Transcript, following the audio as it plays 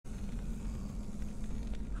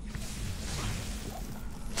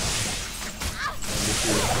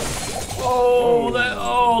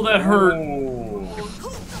Oh, that hurt.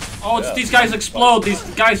 Oh, it's these guys explode. These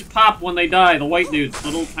guys pop when they die. The white dudes,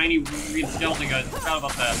 little tiny green skeleton guys. I forgot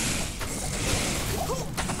about that.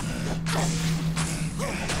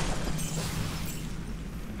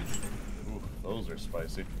 Ooh, those are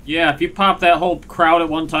spicy. Yeah, if you pop that whole crowd at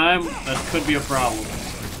one time, that could be a problem.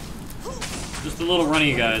 Just the little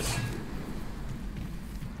runny guys.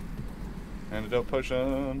 Antidote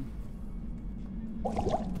potion.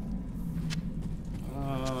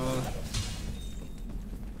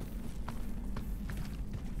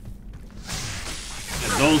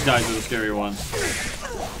 Yeah, those guys are the scary ones.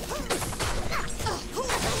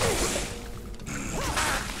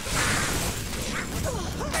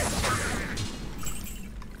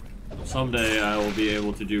 Someday I will be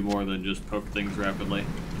able to do more than just poke things rapidly.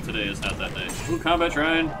 Today is not that day. Ooh, combat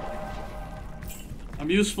shrine. I'm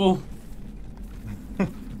useful. Are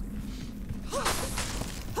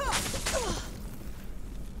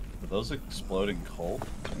those exploding cold?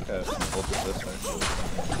 I think I have some cold with this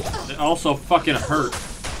actually. They also fucking hurt.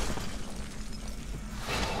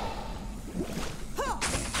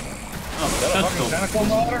 Oh, that's cool. Tentacle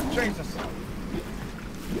water? Jesus.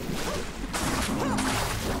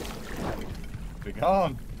 Be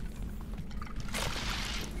gone.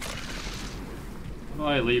 How do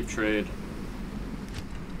I leave trade?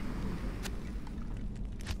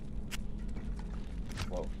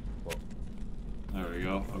 Whoa, whoa. There we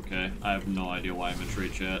go. Okay. I have no idea why I'm in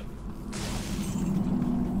trade chat.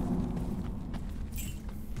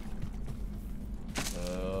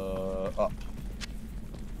 Up.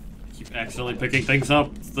 Keep accidentally picking things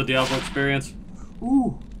up. It's the Diablo experience.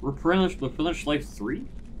 Ooh, replenish life 3?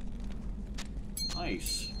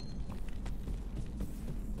 Nice.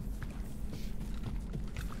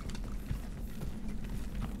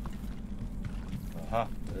 Aha,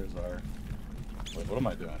 there's our... Wait, what am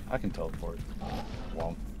I doing? I can teleport.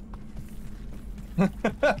 Won't.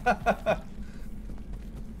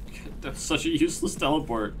 That's such a useless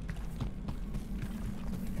teleport.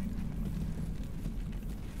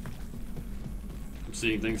 I'm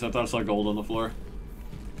seeing things. I thought I saw gold on the floor.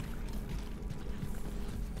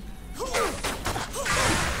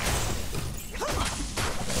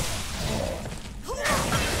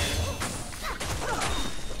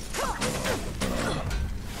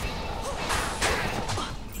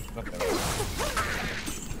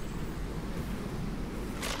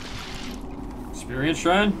 Experience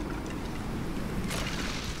shrine?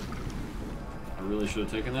 I really should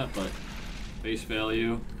have taken that, but base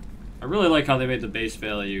value. I really like how they made the base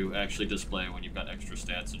value actually display when you've got extra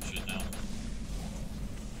stats and shit now.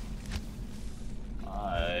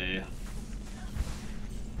 I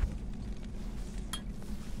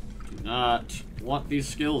do not want these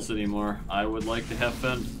skills anymore. I would like to have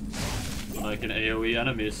fun when I can AoE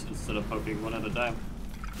enemies instead of poking one at a time.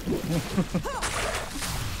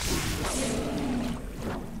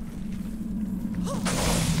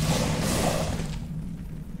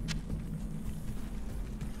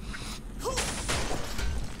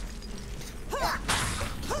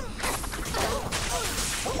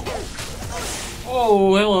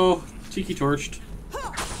 Oh, hello. Tiki torched.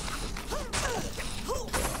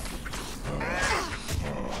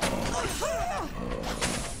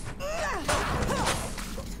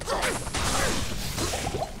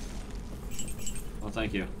 Oh,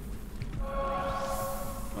 thank you.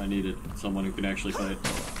 I needed someone who can actually fight.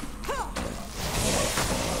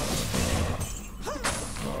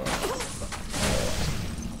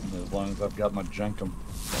 As long as I've got my Jenkum.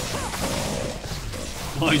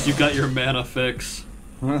 As long as you got your mana fix.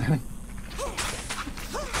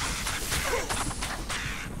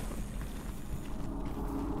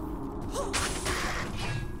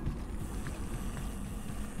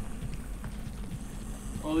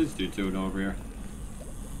 All these dudes doing over here.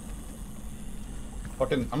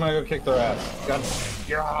 Fucking, I'm gonna go kick their ass. God.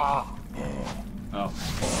 Yeah. Oh.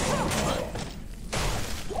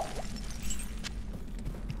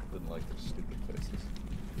 Didn't like their stupid faces.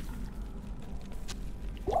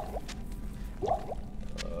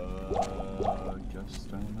 Guess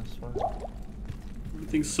down this way.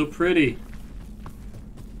 Everything's so pretty.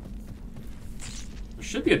 There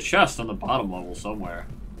should be a chest on the bottom level somewhere.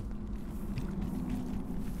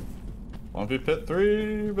 Lumpy Pit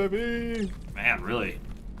 3, baby! Man, really?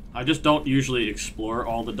 I just don't usually explore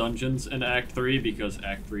all the dungeons in Act 3 because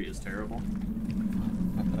Act 3 is terrible.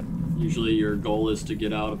 Usually your goal is to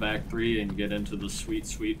get out of Act 3 and get into the sweet,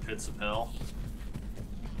 sweet pits of hell.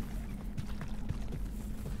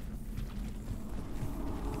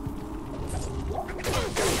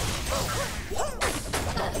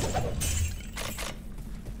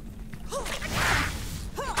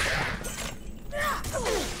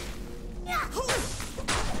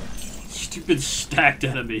 been stacked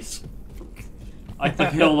enemies. I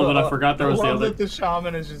killed them and I forgot there was the other. That the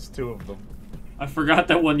shaman is just 2 of them. I forgot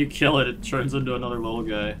that when you kill it, it turns into another little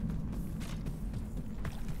guy.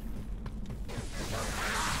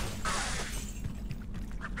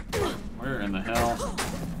 Where in the hell?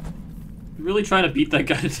 You really trying to beat that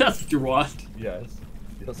guy to death with your wand? Yes.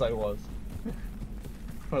 Yes, I was.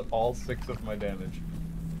 Put all 6 of my damage.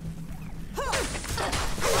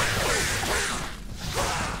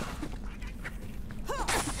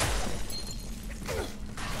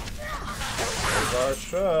 There's our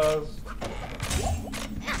chest.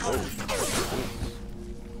 Oh.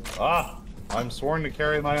 Ah! I'm sworn to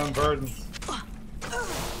carry my own burdens.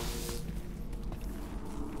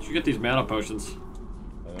 You should get these mana potions.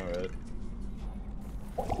 Alright.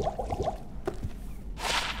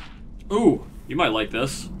 Ooh, you might like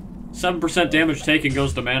this. 7% damage taken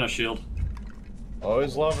goes to mana shield.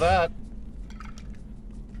 Always love that.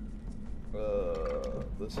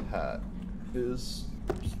 This hat is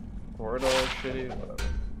sort of shitty. Whatever.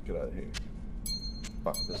 Get out of here.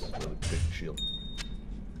 Fuck, this is a really big shield.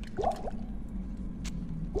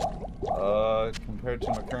 Compared to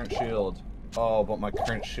my current shield. Oh, but my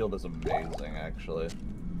current shield is amazing, actually. So.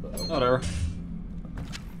 Whatever.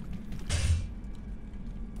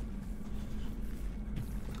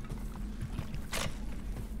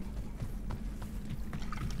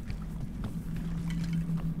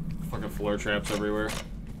 Fucking flare traps everywhere.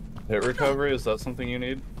 Hit recovery, is that something you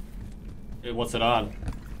need? Hey, what's it on?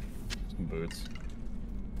 Some boots.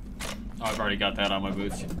 Oh, I've already got that on my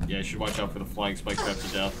boots. Yeah, you should watch out for the flying spike traps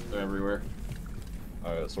of death. They're everywhere.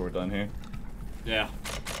 Alright, so we're done here? Yeah.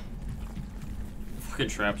 Fucking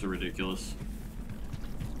traps are ridiculous.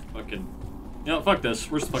 Fucking... You know, fuck this.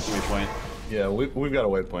 Where's the fucking waypoint? Yeah, we've got a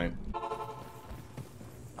waypoint.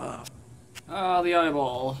 Ah, the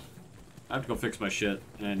eyeball. I have to go fix my shit,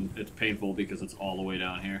 and it's painful because it's all the way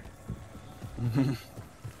down here.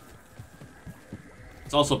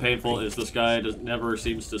 It's also painful is this guy never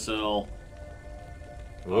seems to sell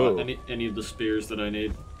any of the spears that I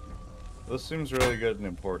need. This seems really good and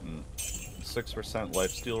important. 6%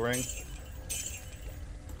 lifesteal ring.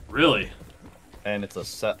 Really? And it's a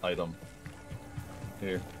set item.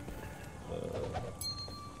 Here.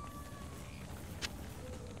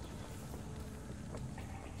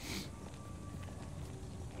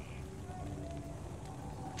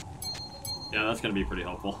 Yeah, that's gonna be pretty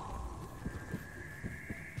helpful.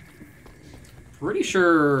 Pretty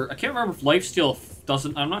sure... I can't remember if lifesteal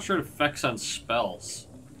doesn't... I'm not sure it affects on spells.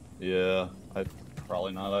 Yeah,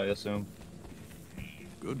 probably not, I assume.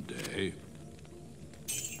 Good day.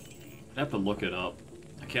 I'd have to look it up.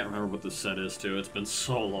 I can't remember what this set is, too. It's been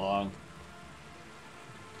so long.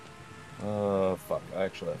 Fuck. I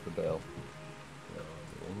actually have to bail.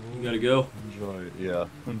 You gotta go.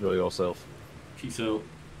 Enjoy yourself. Peace out.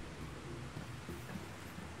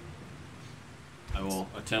 I will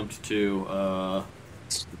attempt to,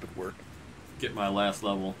 Stupid work. get my last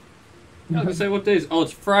level. I was gonna say, what days? Oh,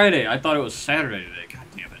 it's Friday. I thought it was Saturday today. God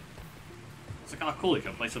damn it. It's like, oh, cool, you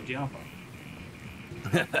can play some Diablo.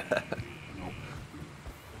 Nope.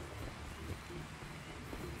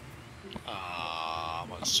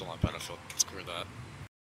 I'm still on Battlefield. Screw that.